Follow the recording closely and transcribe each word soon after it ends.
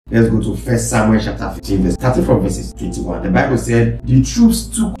Let's go to 1 Samuel chapter 15, starting from verses 21. The Bible said, the troops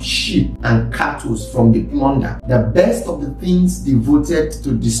took sheep and cattle from the plunder, the best of the things devoted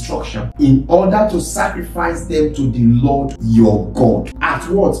to destruction, in order to sacrifice them to the Lord your God. At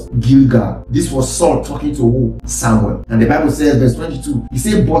what? Gilgal. This was Saul talking to who? Samuel. And the Bible says, verse 22, he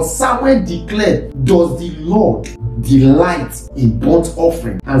said, but Samuel declared, does the Lord delight in burnt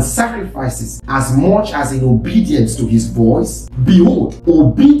offering and sacrifices as much as in obedience to his voice? Behold,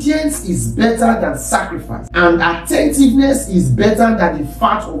 obedience is better than sacrifice, and attentiveness is better than the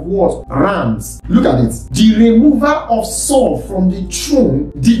fat of what? Rams. Look at it. The removal of Saul from the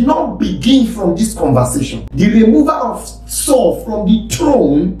throne did not begin from this conversation. The removal of Saul from the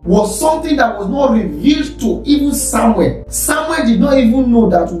throne was something that was not revealed to even Samuel. Samuel did not even know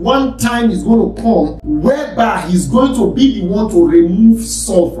that one time is going to come whereby he's going to be the one to remove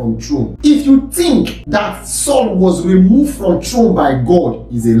Saul from throne. If you think that Saul was removed from throne by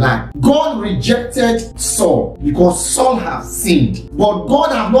God, is a lie. God rejected Saul because Saul has sinned, but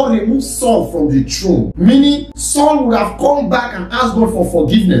God has not removed Saul from the throne, meaning Saul would have come back and asked God for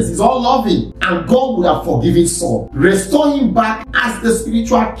forgiveness. He's all loving, and God would have forgiven Saul, restore him back as the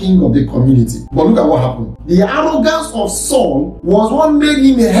spiritual king of the community. But look at what happened. The arrogance of Saul was what made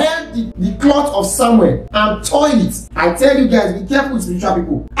him held the cloth of Samuel and tore it. I tell you guys, be careful with spiritual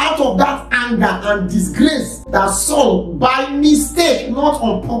people. Out of that anger and disgrace that Saul, by mistake, not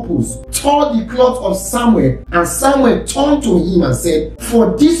on purpose, tore the cloth of Samuel, and Samuel turned to him and said,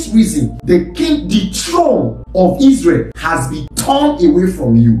 for this reason, the throne of Israel has been torn away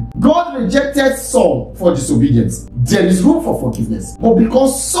from you. God rejected Saul for disobedience. There is room for forgiveness. But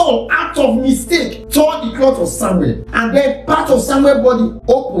because Saul, out of mistake, tore the cloth of Samuel, and then part of Samuel's body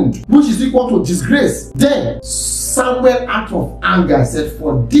opened, which is equal to disgrace, then Samuel, out of anger, said,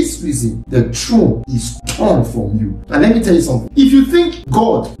 for this reason, the throne is torn from you. And let me tell you something. If you think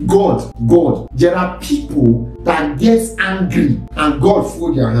God, there are people that gets angry and God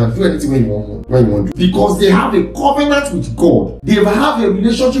fold their hand, do anything when you want to, because they have a covenant with God, they have a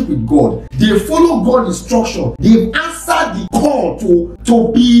relationship with God, they follow God's instruction, they've answered the call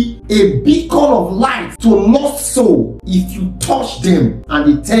to be a beacon of light to lost soul. If you touch them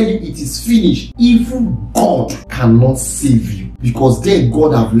and they tell you it is finished, even God cannot save you, because then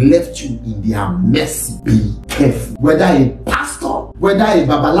God have left you in their mercy. Be careful. Whether a pastor, whether a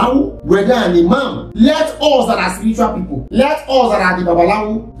babalawo, whether an imam, let us that are spiritual people, let us that are the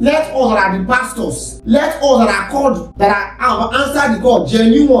babalawo, let us that are the pastors, let us that are called, that are answered the call,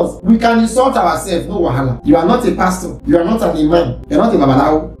 genuine ones, we can insult ourselves, no wahala. You are not a pastor, you are not an imam, you are not a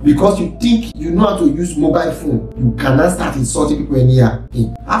babalawo, because you think you know how to use mobile phone, you cannot start insulting people anyhow.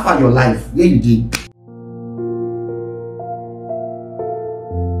 Hey, how far your life, where you did?